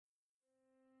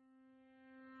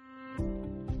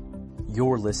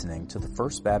You're listening to the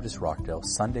First Baptist Rockdale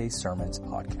Sunday Sermons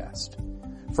podcast.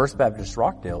 First Baptist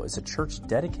Rockdale is a church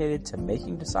dedicated to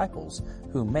making disciples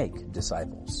who make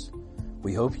disciples.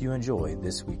 We hope you enjoy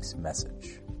this week's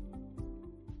message.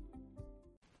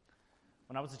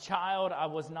 When I was a child, I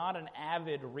was not an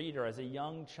avid reader. As a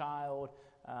young child,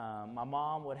 my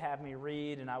mom would have me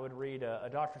read, and I would read a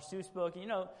Dr. Seuss book. You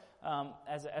know,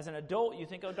 as an adult, you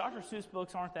think, oh, Dr. Seuss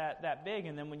books aren't that big.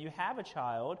 And then when you have a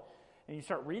child and you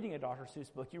start reading a Dr.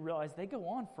 Seuss book, you realize they go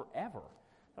on forever.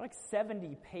 They're like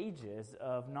 70 pages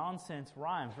of nonsense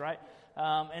rhymes, right?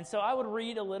 And so I would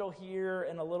read a little here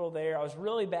and a little there. I was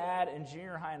really bad in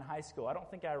junior high and high school. I don't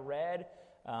think I read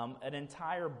an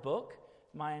entire book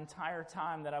my entire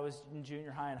time that I was in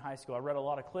junior high and high school. I read a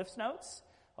lot of Cliff's Notes,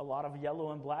 a lot of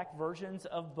yellow and black versions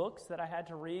of books that I had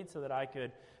to read so that I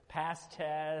could pass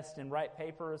tests and write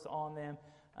papers on them.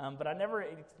 But I never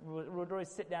would really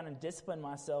sit down and discipline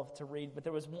myself to read. But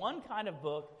there was one kind of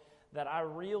book that I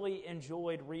really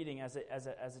enjoyed reading as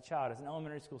a child, as an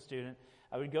elementary school student.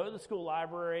 I would go to the school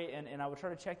library and I would try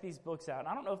to check these books out. And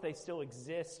I don't know if they still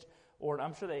exist, or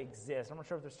I'm sure they exist. I'm not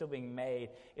sure if they're still being made.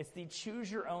 It's the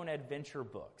Choose Your Own Adventure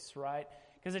books, right?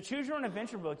 Because a Choose Your Own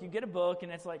Adventure book, you get a book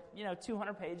and it's like,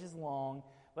 200 pages long,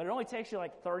 but it only takes you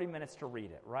like 30 minutes to read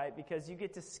it, right? Because you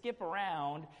get to skip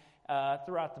around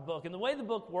throughout the book. And the way the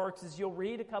book works is you'll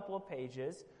read a couple of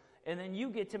pages, and then you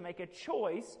get to make a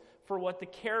choice for what the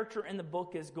character in the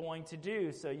book is going to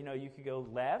do. So, you could go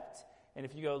left, and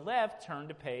if you go left, turn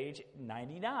to page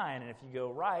 99. And if you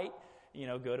go right,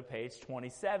 go to page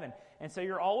 27. And so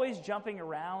you're always jumping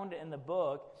around in the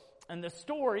book, and the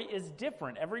story is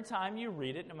different every time you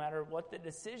read it, no matter what the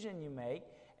decision you make.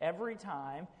 Every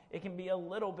time, it can be a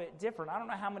little bit different. I don't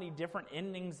know how many different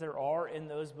endings there are in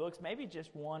those books, maybe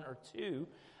just one or two.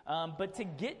 But to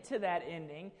get to that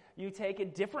ending, you take a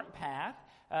different path,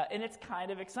 and it's kind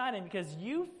of exciting because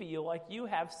you feel like you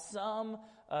have some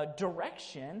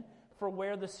direction for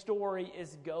where the story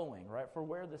is going, right? For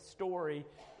where the story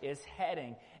is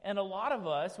heading. And a lot of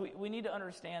us, we need to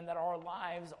understand that our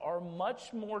lives are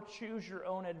much more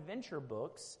choose-your-own-adventure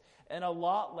books and a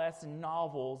lot less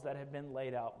novels that have been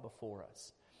laid out before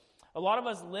us. A lot of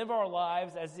us live our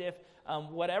lives as if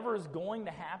whatever is going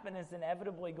to happen is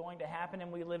inevitably going to happen,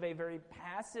 and we live a very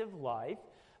passive life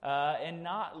and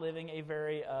not living a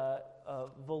very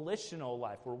volitional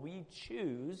life where we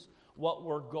choose what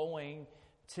we're going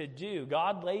to do.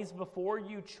 God lays before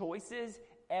you choices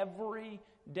every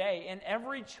day, and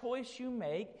every choice you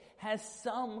make has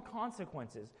some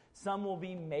consequences. Some will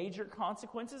be major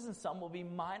consequences and some will be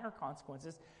minor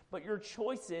consequences, but your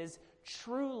choices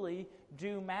truly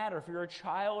do matter. If you're a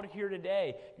child here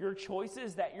today, your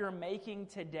choices that you're making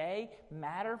today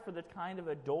matter for the kind of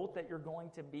adult that you're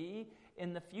going to be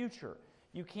in the future.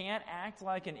 You can't act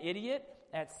like an idiot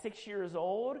at 6 years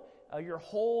old your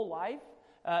whole life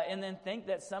and then think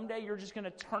that someday you're just going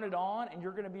to turn it on and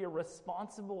you're going to be a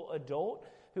responsible adult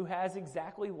who has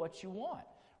exactly what you want,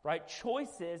 right?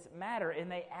 Choices matter, and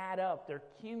they add up. They're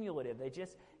cumulative. They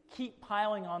just keep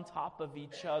piling on top of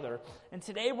each other. And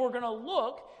today we're going to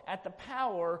look at the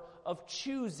power of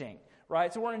choosing,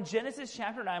 right? So we're in Genesis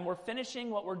chapter 9. We're finishing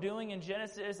what we're doing in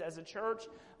Genesis as a church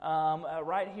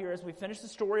right here as we finish the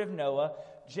story of Noah.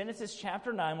 Genesis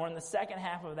chapter 9, we're in the second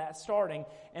half of that, starting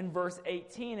in verse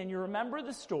 18. And you remember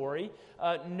the story.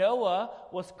 Noah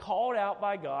was called out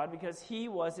by God because he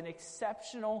was an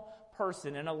exceptional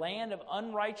person. In a land of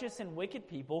unrighteous and wicked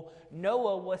people,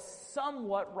 Noah was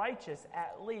somewhat righteous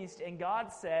at least. And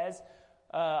God says,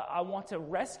 I want to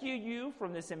rescue you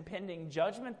from this impending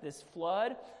judgment, this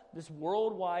flood, this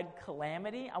worldwide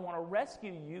calamity. I want to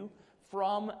rescue you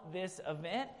from this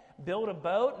event. Build a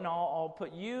boat, and I'll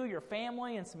put you, your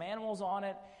family, and some animals on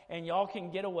it, and y'all can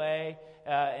get away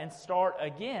and start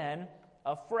again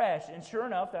afresh. And sure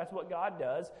enough, that's what God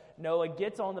does. Noah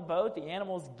gets on the boat. The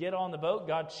animals get on the boat.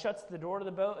 God shuts the door to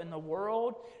the boat, and the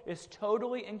world is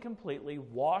totally and completely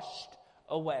washed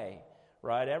away.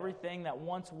 Right? Everything that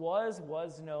once was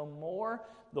no more.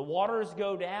 The waters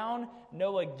go down.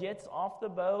 Noah gets off the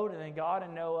boat, and then God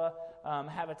and Noah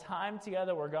have a time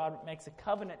together where God makes a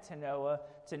covenant to Noah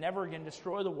to never again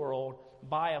destroy the world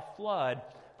by a flood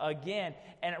again.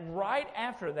 And right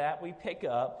after that, we pick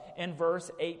up in verse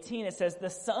 18. It says, the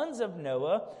sons of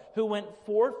Noah who went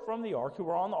forth from the ark, who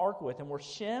were on the ark with him, were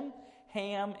Shem,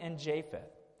 Ham, and Japheth.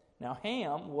 Now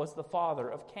Ham was the father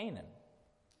of Canaan.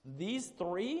 These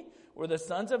three were the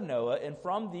sons of Noah, and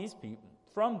from these,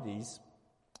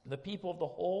 the people of the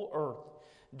whole earth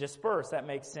dispersed. That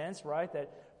makes sense, right? That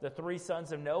The three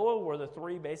sons of Noah were the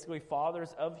three basically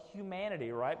fathers of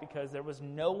humanity, right? Because there was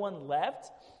no one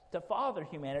left to father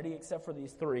humanity except for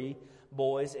these three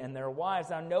boys and their wives.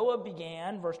 Now Noah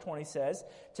began, verse 20 says,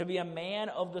 to be a man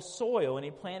of the soil, and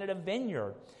he planted a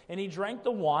vineyard, and he drank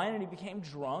the wine, and he became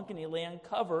drunk, and he lay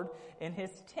uncovered in his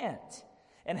tent.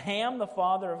 And Ham, the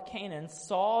father of Canaan,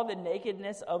 saw the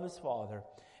nakedness of his father,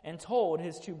 and told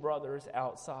his two brothers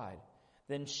outside.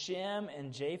 Then Shem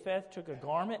and Japheth took a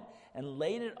garment and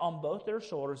laid it on both their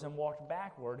shoulders and walked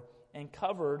backward and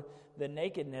covered the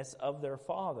nakedness of their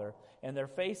father. And their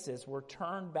faces were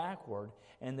turned backward,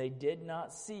 and they did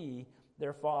not see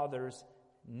their father's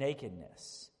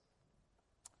nakedness.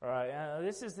 All right,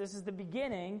 this is the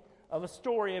beginning of a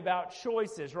story about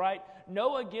choices, right?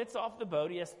 Noah gets off the boat.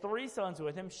 He has three sons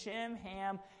with him, Shem,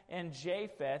 Ham, and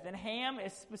Japheth. And Ham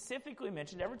is specifically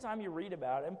mentioned every time you read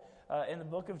about him in the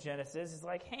book of Genesis. It's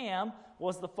like Ham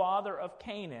was the father of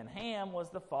Canaan. Ham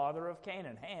was the father of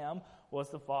Canaan. Ham was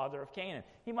the father of Canaan.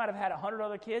 He might have had 100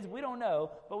 other kids. We don't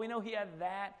know, but we know he had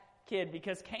that kid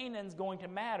because Canaan's going to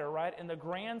matter, right? In the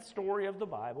grand story of the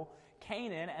Bible,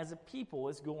 Canaan as a people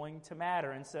is going to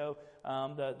matter. And so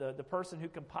the person who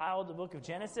compiled the book of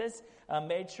Genesis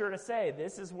made sure to say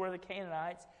this is where the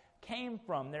Canaanites came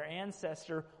from. Their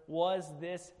ancestor was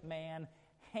this man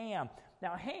Ham.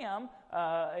 Now Ham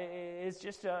is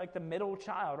just like the middle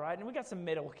child, right? And we got some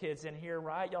middle kids in here,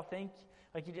 right? Y'all think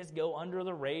like you just go under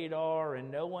the radar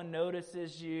and no one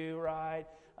notices you, right?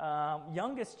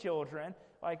 Youngest children,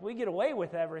 like we get away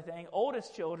with everything.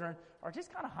 Oldest children are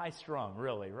just kind of high strung,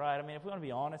 really, right? I mean, if we want to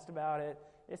be honest about it,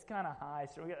 it's kind of high.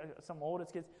 So we got some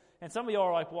oldest kids. And some of y'all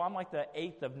are like, well, I'm like the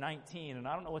 8th of 19, and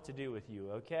I don't know what to do with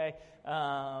you, okay?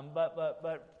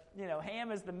 But you know,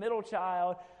 Ham is the middle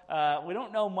child. We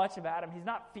don't know much about him. He's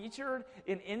not featured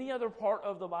in any other part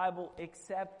of the Bible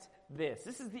except this.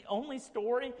 This is the only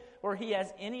story where he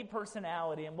has any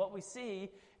personality. And what we see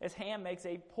is Ham makes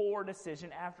a poor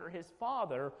decision after his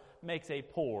father makes a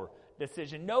poor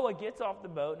decision. Noah gets off the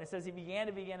boat, and it says he began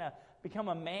to become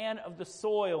a man of the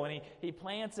soil, and he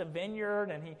plants a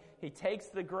vineyard, and he takes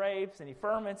the grapes, and he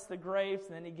ferments the grapes,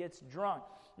 and then he gets drunk.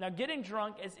 Now, getting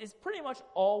drunk is pretty much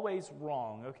always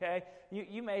wrong, okay?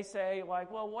 You may say,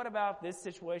 like, well, what about this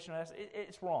situation?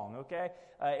 It's wrong, okay?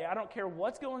 I don't care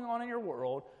what's going on in your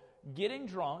world. Getting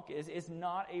drunk is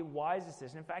not a wise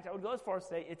decision. In fact, I would go as far as to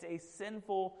say it's a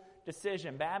sinful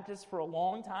decision. Baptists for a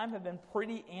long time have been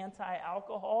pretty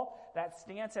anti-alcohol. That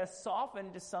stance has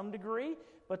softened to some degree,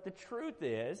 but the truth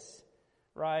is,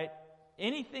 right,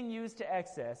 anything used to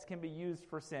excess can be used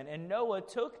for sin. And Noah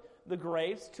took the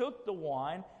grapes, took the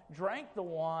wine, drank the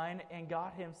wine, and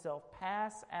got himself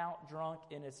passed out drunk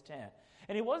in his tent.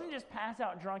 And he wasn't just passed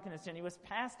out drunk in his tent, he was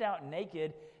passed out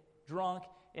naked, drunk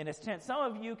in his tent. Some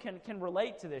of you can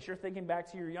relate to this. You're thinking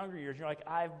back to your younger years. You're like,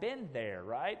 I've been there,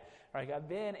 right? Like, I've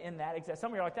been in that exact.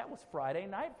 Some of you are like, that was Friday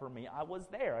night for me. I was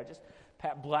there. I just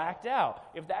blacked out.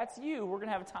 If that's you, we're going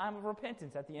to have a time of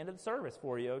repentance at the end of the service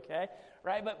for you, okay?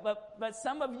 Right? But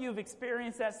some of you have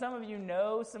experienced that. Some of you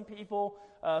know some people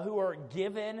who are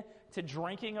given to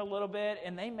drinking a little bit,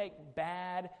 and they make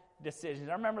bad decisions.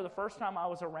 I remember the first time I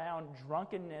was around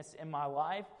drunkenness in my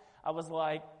life, I was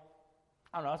like,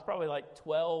 I don't know, I was probably like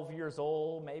 12 years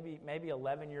old, maybe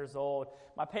 11 years old.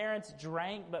 My parents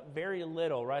drank, but very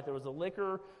little, right? There was a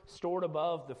liquor stored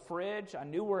above the fridge. I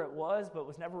knew where it was, but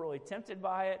was never really tempted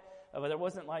by it. But there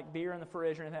wasn't like beer in the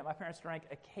fridge or anything. My parents drank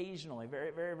occasionally,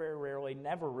 very, very, very rarely,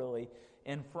 never really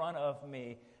in front of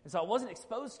me. And so I wasn't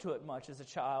exposed to it much as a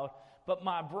child. But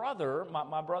my brother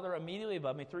immediately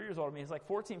above me, 3 years older than me, he's like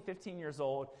 14, 15 years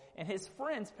old, and his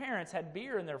friends' parents had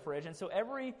beer in their fridge. And so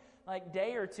every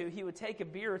day or two, he would take a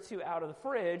beer or two out of the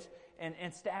fridge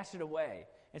and stash it away.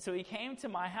 And so he came to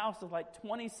my house with like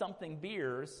 20-something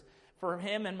beers for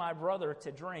him and my brother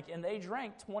to drink, and they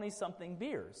drank 20-something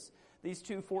beers, these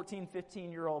two 14,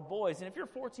 15-year-old boys. And if you're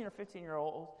 14 or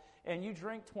 15-year-old and you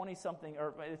drink 20-something,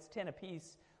 or it's 10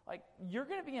 apiece, like, you're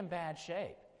going to be in bad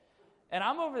shape. And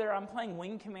I'm over there, I'm playing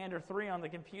Wing Commander 3 on the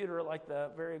computer like the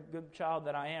very good child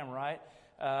that I am, right?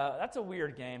 That's a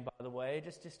weird game, by the way,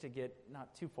 just to get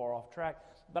not too far off track.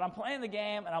 But I'm playing the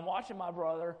game, and I'm watching my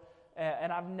brother,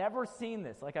 and I've never seen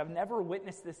this. Like, I've never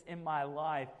witnessed this in my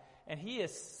life. And he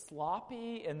is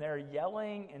sloppy, and they're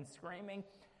yelling and screaming,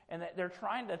 and they're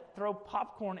trying to throw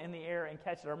popcorn in the air and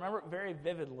catch it. I remember it very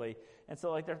vividly. And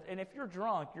so, and if you're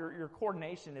drunk, your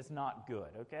coordination is not good,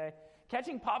 okay?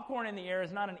 Catching popcorn in the air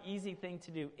is not an easy thing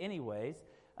to do anyways,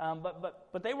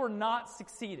 but they were not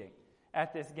succeeding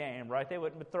at this game, right? They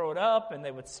would throw it up and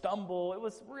they would stumble. It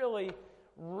was really,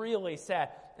 really sad.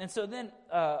 And so then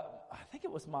think maybe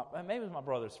it was my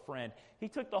brother's friend. He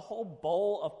took the whole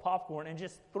bowl of popcorn and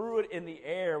just threw it in the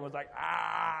air and was like,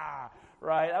 ah,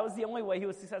 right? That was the only way he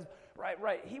was successful.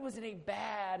 Right. He was in a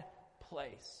bad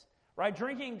place. Right?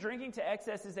 Drinking to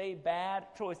excess is a bad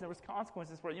choice. And there was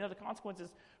consequences for it. The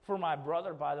consequences for my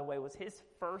brother, by the way, was his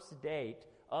first date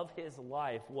of his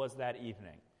life was that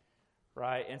evening.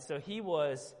 Right? And so he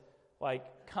was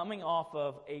coming off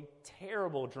of a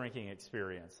terrible drinking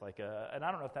experience. And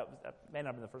I don't know if that may not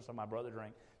have been the first time my brother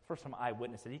drank. First time I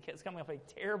witnessed it. He was coming off a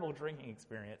terrible drinking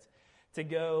experience to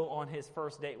go on his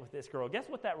first date with this girl. Guess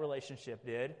what that relationship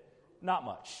did? Not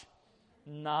much.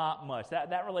 Not much.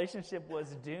 That relationship was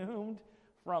doomed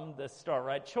from the start,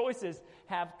 right? Choices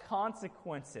have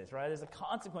consequences, right? There's a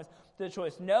consequence to the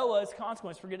choice. Noah's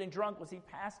consequence for getting drunk was he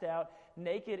passed out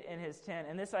naked in his tent.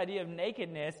 And this idea of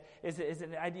nakedness is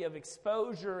an idea of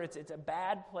exposure. It's a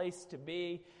bad place to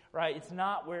be, right? It's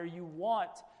not where you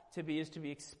want to be, is to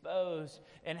be exposed.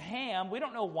 And Ham, we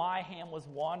don't know why Ham was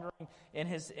wandering in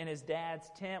his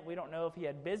dad's tent. We don't know if he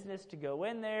had business to go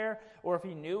in there or if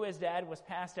he knew his dad was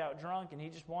passed out drunk and he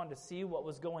just wanted to see what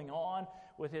was going on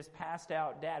with his passed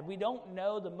out dad. We don't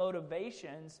know the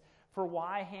motivations for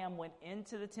why Ham went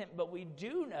into the tent, but we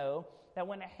do know that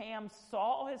when Ham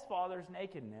saw his father's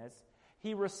nakedness,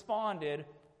 he responded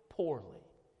poorly.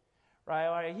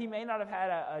 Right? He may not have had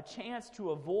a chance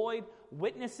to avoid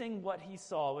witnessing what he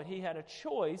saw, but he had a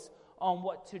choice on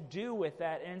what to do with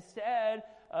that. And instead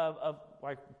of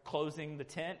closing the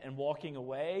tent and walking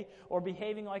away, or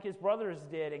behaving like his brothers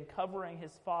did and covering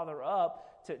his father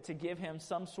up to give him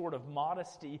some sort of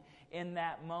modesty in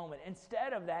that moment.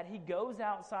 Instead of that, he goes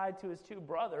outside to his two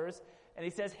brothers and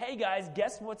he says, "Hey guys,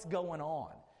 guess what's going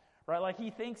on?" Right? He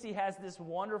thinks he has this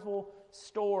wonderful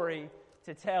story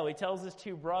to tell. He tells his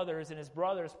two brothers, and his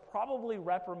brothers probably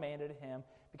reprimanded him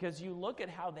because you look at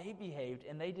how they behaved,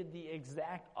 and they did the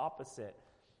exact opposite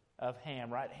of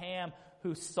Ham, right? Ham,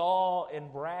 who saw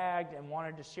and bragged and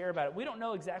wanted to share about it. We don't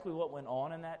know exactly what went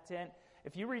on in that tent.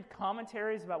 If you read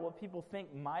commentaries about what people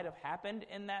think might have happened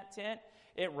in that tent,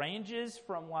 it ranges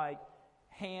from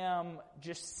Ham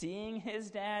just seeing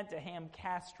his dad to Ham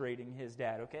castrating his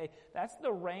dad, okay? That's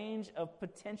the range of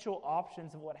potential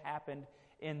options of what happened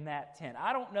in that tent.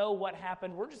 I don't know what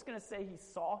happened. We're just going to say he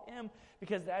saw him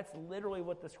because that's literally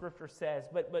what the scripture says.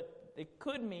 But it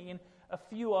could mean a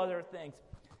few other things.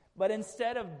 But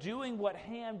instead of doing what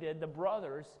Ham did, the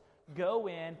brothers go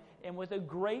in and with a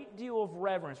great deal of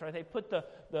reverence, right? They put the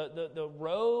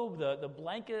robe, the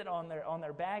blanket on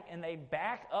their back, and they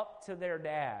back up to their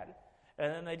dad.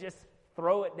 And then they just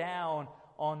throw it down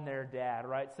on their dad,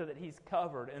 right? So that he's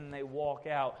covered, and they walk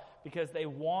out because they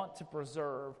want to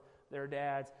preserve their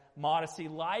dad's modesty.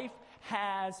 Life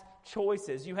has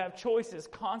choices. You have choices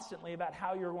constantly about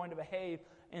how you're going to behave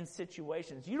in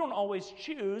situations. You don't always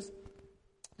choose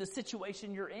the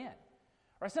situation you're in.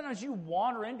 Right? Sometimes you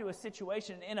wander into a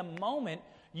situation, in a moment,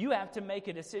 you have to make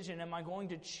a decision. Am I going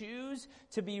to choose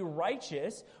to be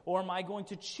righteous, or am I going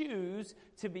to choose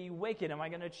to be wicked? Am I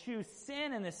going to choose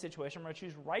sin in this situation? Am I going to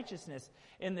choose righteousness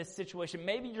in this situation?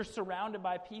 Maybe you're surrounded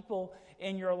by people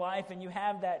in your life, and you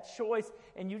have that choice,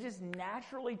 and you just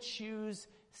naturally choose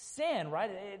sin, right?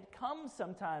 It comes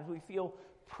sometimes. We feel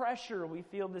pressure. We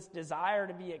feel this desire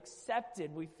to be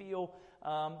accepted. We feel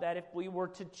that if we were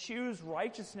to choose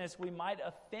righteousness, we might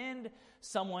offend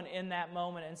someone in that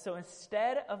moment. And so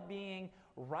instead of being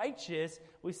righteous,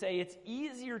 we say it's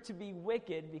easier to be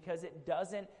wicked because it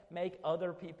doesn't make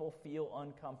other people feel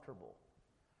uncomfortable.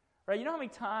 Right? You know how many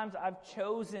times I've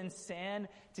chosen sin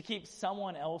to keep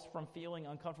someone else from feeling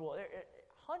uncomfortable?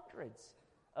 Hundreds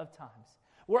of times.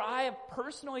 Where I have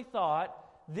personally thought,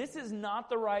 this is not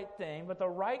the right thing, but the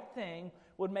right thing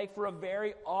would make for a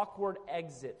very awkward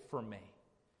exit for me.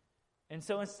 And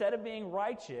so instead of being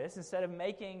righteous, instead of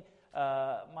making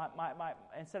my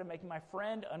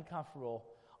friend uncomfortable,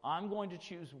 I'm going to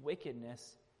choose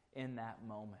wickedness in that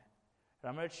moment. And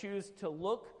I'm going to choose to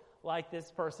look like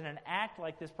this person and act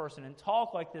like this person and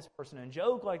talk like this person and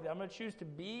joke like that. I'm going to choose to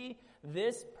be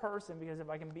this person because if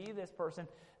I can be this person,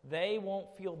 they won't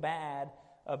feel bad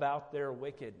about their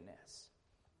wickedness.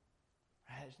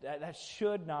 That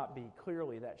should not be.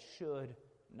 Clearly, that should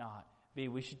not be.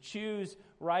 We should choose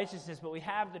righteousness, but we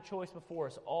have the choice before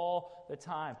us all the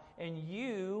time. And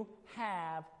you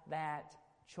have that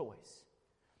choice.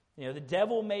 The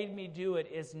devil made me do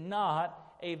it is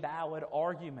not a valid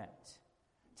argument.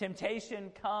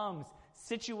 Temptation comes.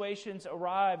 Situations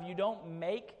arrive. You don't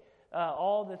make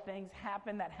all the things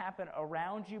happen that happen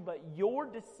around you, but your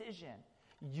decision,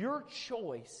 your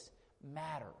choice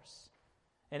matters.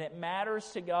 And it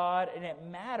matters to God, and it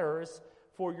matters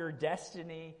for your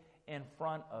destiny in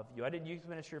front of you. I did youth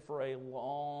ministry for a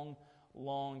long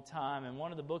time, and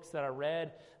one of the books that I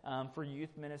read for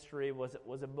youth ministry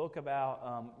was a book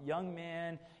about young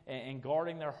men and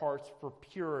guarding their hearts for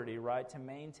purity, right? To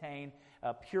maintain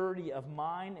purity of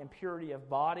mind and purity of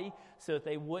body, so that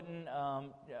they wouldn't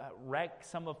wreck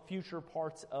some of future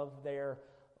parts of their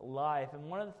life. And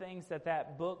one of the things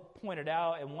that book pointed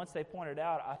out, and once they pointed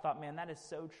out, I thought, man, that is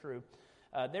so true.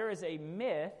 There is a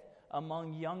myth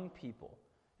among young people.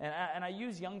 And I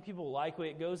use young people likely.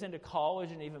 It goes into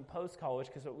college and even post-college,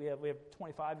 because we have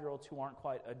 25-year-olds who aren't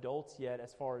quite adults yet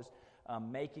as far as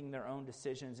making their own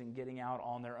decisions and getting out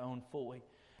on their own fully,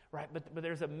 right? But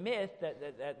there's a myth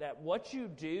that what you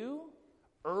do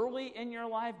early in your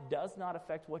life does not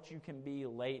affect what you can be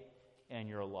late in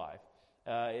your life.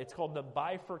 It's called the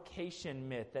bifurcation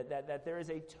myth, that there is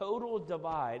a total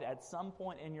divide at some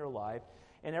point in your life,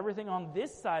 and everything on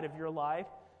this side of your life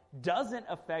doesn't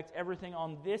affect everything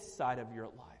on this side of your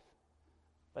life.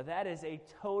 But that is a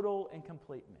total and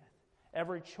complete myth.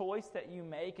 Every choice that you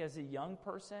make as a young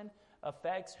person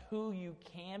affects who you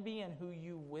can be and who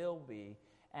you will be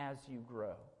as you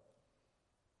grow.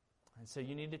 And so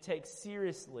you need to take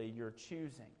seriously your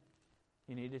choosing.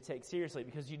 You need to take seriously,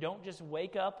 because you don't just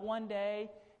wake up one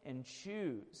day and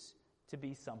choose to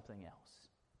be something else.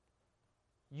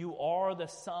 You are the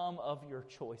sum of your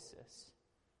choices.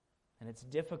 And it's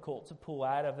difficult to pull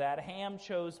out of that. Ham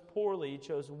chose poorly,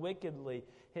 chose wickedly.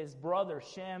 His brothers,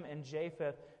 Shem and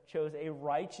Japheth, chose a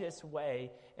righteous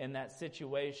way in that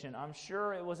situation. I'm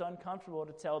sure it was uncomfortable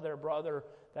to tell their brother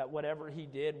that whatever he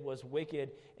did was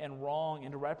wicked and wrong,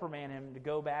 and to reprimand him, to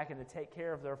go back and to take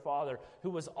care of their father,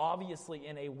 who was obviously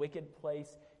in a wicked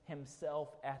place himself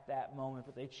at that moment.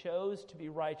 But they chose to be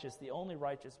righteous, the only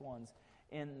righteous ones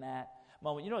in that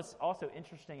moment. You know what's also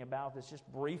interesting about this, just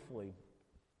briefly,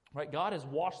 right? God has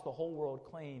washed the whole world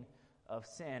clean of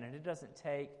sin, and it doesn't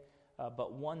take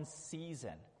but one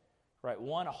season, right?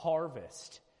 One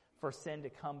harvest for sin to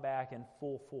come back in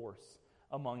full force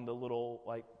among the little,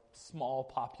 small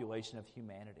population of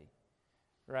humanity,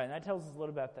 right? And that tells us a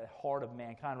little about the heart of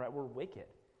mankind, right? We're wicked.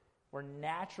 We're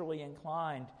naturally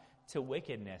inclined to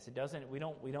wickedness. We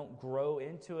don't grow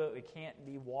into it. It can't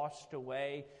be washed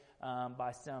away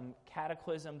by some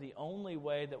cataclysm. The only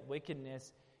way that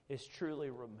wickedness is truly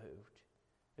removed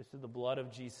is through the blood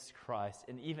of Jesus Christ.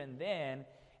 And even then,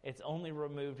 it's only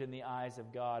removed in the eyes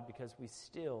of God, because we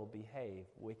still behave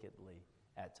wickedly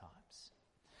at times.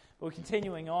 But we're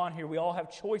continuing on here. We all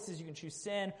have choices. You can choose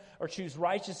sin or choose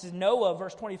righteousness. Noah,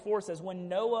 verse 24 says, when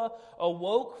Noah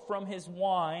awoke from his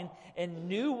wine and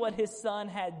knew what his son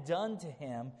had done to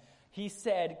him, he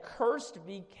said, cursed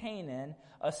be Canaan,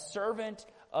 a servant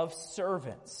of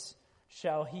servants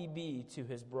shall he be to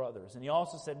his brothers. And he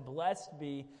also said, blessed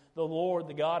be the Lord,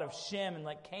 the God of Shem, and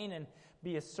let Canaan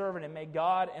be a servant. And may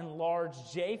God enlarge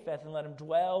Japheth, and let him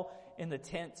dwell in the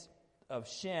tents of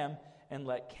Shem, and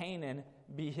let Canaan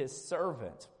be his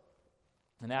servant.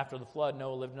 And after the flood,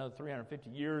 Noah lived another 350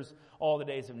 years. All the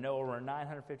days of Noah were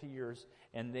 950 years,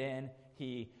 and then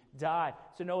he died.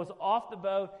 So Noah's off the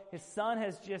boat. His son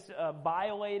has just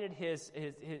violated his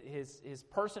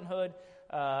personhood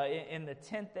in the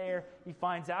tent there. He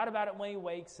finds out about it when he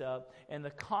wakes up, and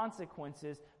the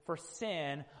consequences for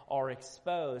sin are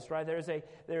exposed. Right?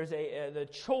 The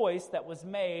choice that was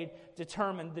made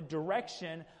determined the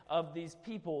direction of these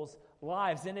people's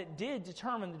lives, and it did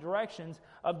determine the directions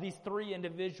of these three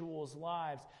individuals'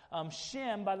 lives.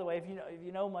 Shem, by the way, if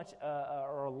you know much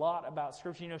or a lot about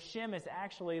Scripture, you know Shem is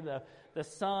actually the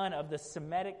son of the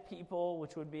Semitic people,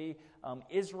 which would be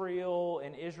Israel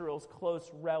and Israel's close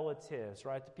relatives.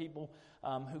 Right, the people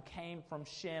who came from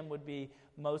Shem would be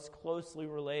most closely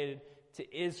related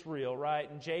to Israel.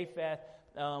 Right, and Japheth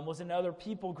was another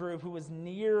people group who was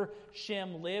near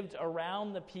Shem, lived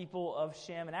around the people of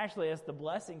Shem. And actually, as the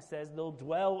blessing says, they'll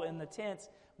dwell in the tents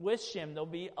with Shem. They'll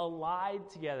be allied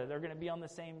together. They're going to be on the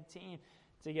same team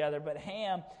together. But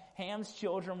Ham's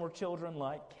children were children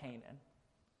like Canaan.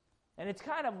 And it's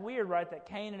kind of weird, right, that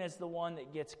Canaan is the one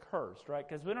that gets cursed, right?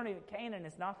 Because Canaan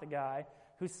is not the guy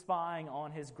who's spying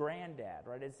on his granddad,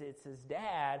 right? It's his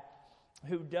dad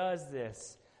who does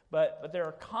this. But there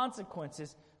are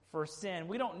consequences for sin.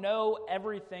 We don't know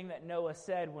everything that Noah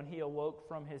said when he awoke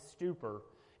from his stupor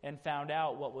and found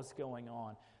out what was going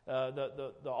on.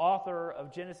 The author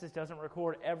of Genesis doesn't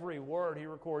record every word. He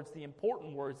records the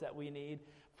important words that we need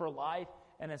for life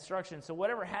and instruction. So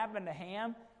whatever happened to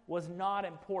Ham was not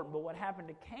important, but what happened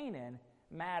to Canaan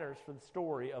matters for the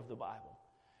story of the Bible.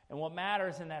 And what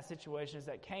matters in that situation is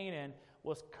that Canaan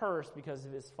was cursed because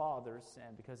of his father's sin,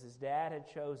 because his dad had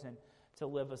chosen to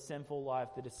live a sinful life.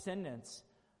 The descendants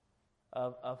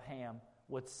of Ham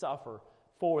would suffer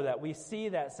for that. We see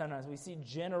that sometimes. We see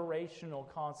generational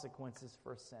consequences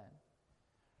for sin.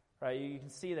 Right? You can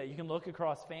see that. You can look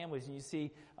across families and you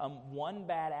see one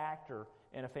bad actor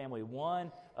in a family,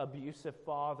 one abusive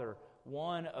father,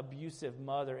 one abusive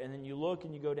mother, and then you look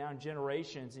and you go down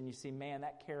generations and you see, man,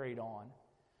 that carried on.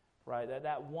 Right?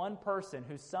 That one person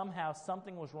who somehow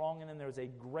something was wrong in them, there was a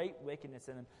great wickedness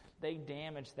in them, they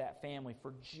damaged that family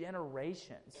for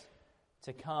generations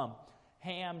to come.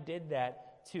 Ham did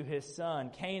that to his son.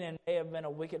 Canaan may have been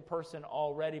a wicked person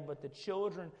already, but the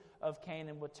children of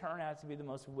Canaan would turn out to be the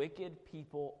most wicked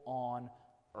people on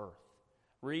earth.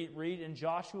 Read in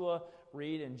Joshua,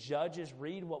 read in Judges,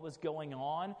 read what was going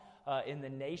on in the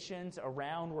nations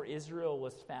around where Israel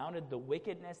was founded, the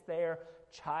wickedness there,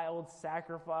 child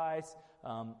sacrifice,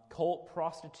 cult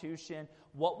prostitution,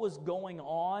 what was going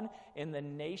on in the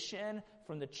nation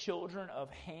from the children of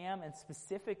Ham and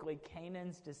specifically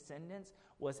Canaan's descendants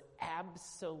was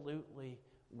absolutely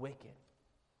wicked.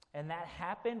 And that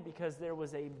happened because there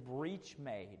was a breach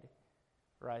made,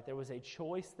 right? There was a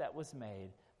choice that was made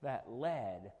that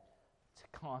led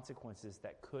to consequences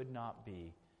that could not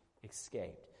be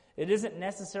escaped. It isn't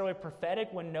necessarily prophetic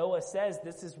when Noah says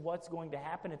this is what's going to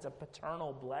happen. It's a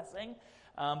paternal blessing.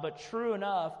 But true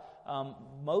enough,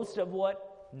 most of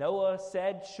what Noah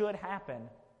said should happen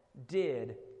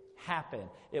did happen.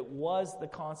 It was the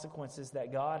consequences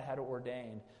that God had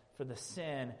ordained for the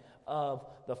sin of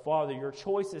the father. Your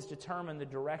choices determine the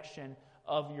direction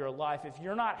of your life. If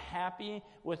you're not happy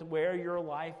with where your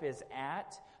life is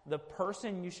at, the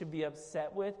person you should be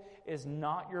upset with is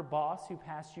not your boss who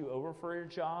passed you over for your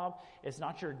job. It's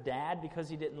not your dad because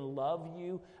he didn't love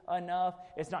you enough.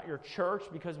 It's not your church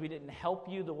because we didn't help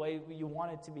you the way you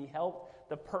wanted to be helped.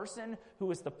 The person who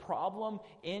is the problem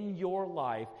in your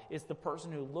life is the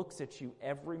person who looks at you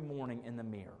every morning in the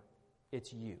mirror.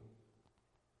 It's you.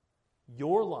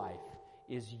 Your life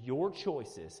is your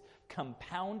choices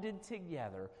compounded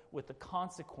together with the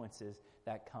consequences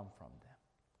that come from them.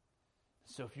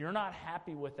 So if you're not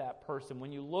happy with that person,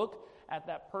 when you look at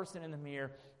that person in the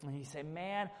mirror and you say,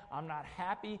 man, I'm not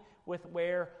happy with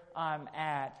where I'm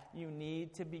at, you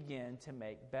need to begin to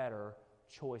make better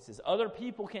choices. Other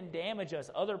people can damage us.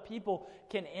 Other people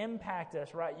can impact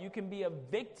us, right? You can be a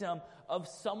victim of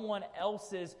someone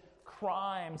else's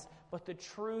crimes. But the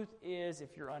truth is,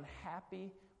 if you're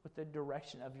unhappy with the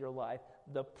direction of your life,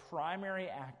 the primary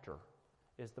actor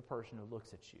is the person who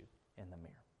looks at you in the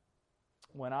mirror.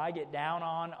 When I get down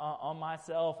on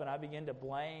myself and I begin to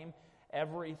blame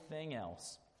everything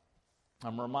else,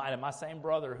 I'm reminded, my same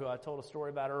brother who I told a story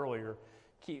about earlier,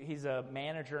 he's a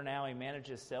manager now, he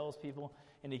manages salespeople,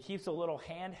 and he keeps a little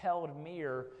handheld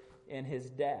mirror in his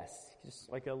desk,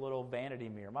 just like a little vanity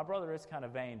mirror. My brother is kind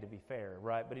of vain, to be fair,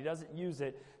 right? But he doesn't use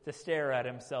it to stare at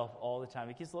himself all the time.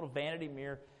 He keeps a little vanity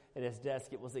mirror at his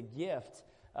desk. It was a gift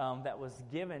that was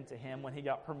given to him when he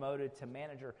got promoted to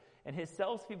manager. And his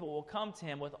salespeople will come to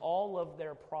him with all of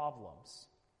their problems.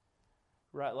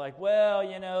 Right? Like, well,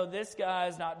 this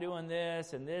guy's not doing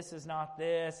this, and this is not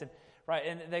this. And right?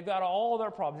 And they've got all their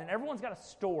problems. And everyone's got a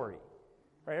story.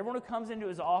 Right? Everyone who comes into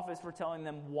his office for telling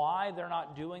them why they're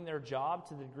not doing their job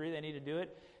to the degree they need to do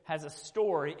it has a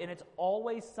story, and it's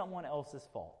always someone else's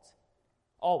fault.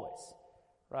 Always.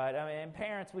 Right? I mean,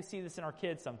 parents, we see this in our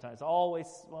kids sometimes. Always,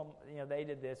 they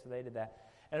did this or they did that.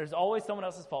 And there's always someone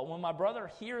else's fault. When my brother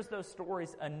hears those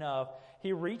stories enough,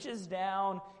 he reaches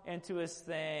down into his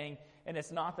thing, and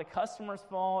it's not the customer's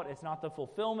fault. It's not the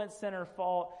fulfillment center's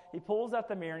fault. He pulls out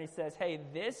the mirror and he says, hey,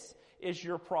 this is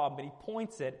your problem. But he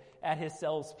points it at his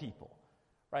salespeople.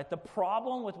 Right? The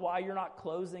problem with why you're not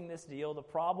closing this deal, the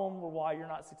problem with why you're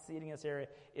not succeeding in this area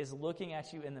is looking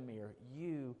at you in the mirror.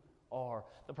 You are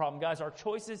the problem. Guys, our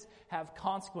choices have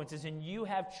consequences, and you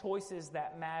have choices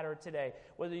that matter today.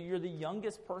 Whether you're the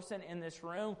youngest person in this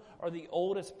room or the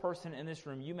oldest person in this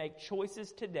room, you make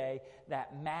choices today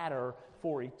that matter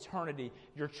for eternity.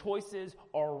 Your choices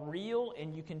are real,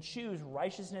 and you can choose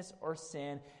righteousness or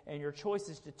sin, and your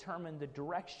choices determine the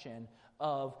direction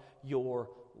of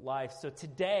your life. So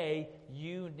today,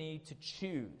 you need to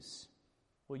choose.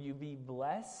 Will you be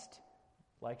blessed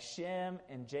like Shem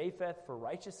and Japheth for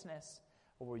righteousness,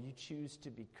 or will you choose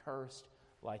to be cursed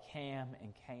like Ham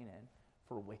and Canaan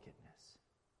for wickedness?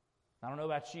 I don't know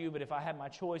about you, but if I had my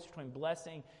choice between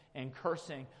blessing and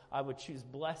cursing, I would choose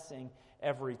blessing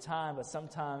every time, but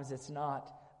sometimes it's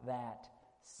not that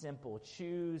simple.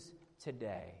 Choose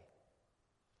today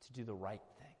to do the right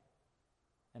thing.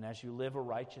 And as you live a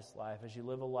righteous life, as you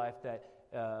live a life that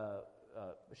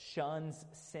shuns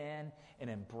sin and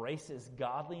embraces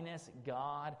godliness,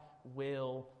 God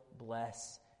will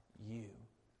bless you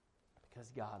because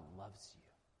God loves you.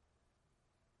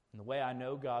 And the way I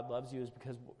know God loves you is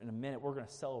because in a minute we're going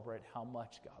to celebrate how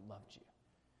much God loved you.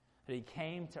 That He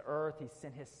came to earth, He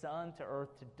sent His Son to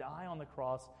earth to die on the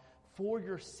cross for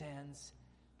your sins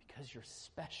because you're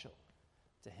special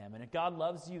to Him. And if God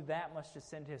loves you that much to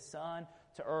send His Son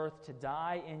to earth to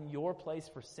die in your place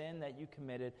for sin that you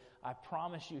committed, I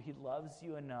promise you He loves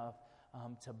you enough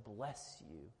to bless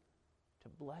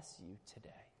you today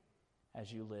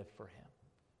as you live for Him.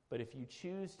 But if you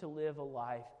choose to live a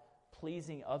life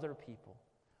pleasing other people,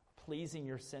 pleasing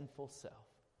your sinful self,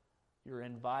 you're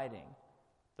inviting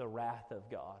the wrath of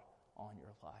God on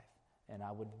your life. And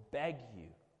I would beg you,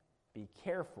 be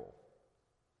careful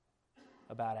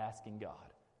about asking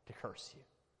God to curse you.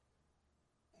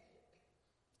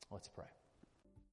 Let's pray.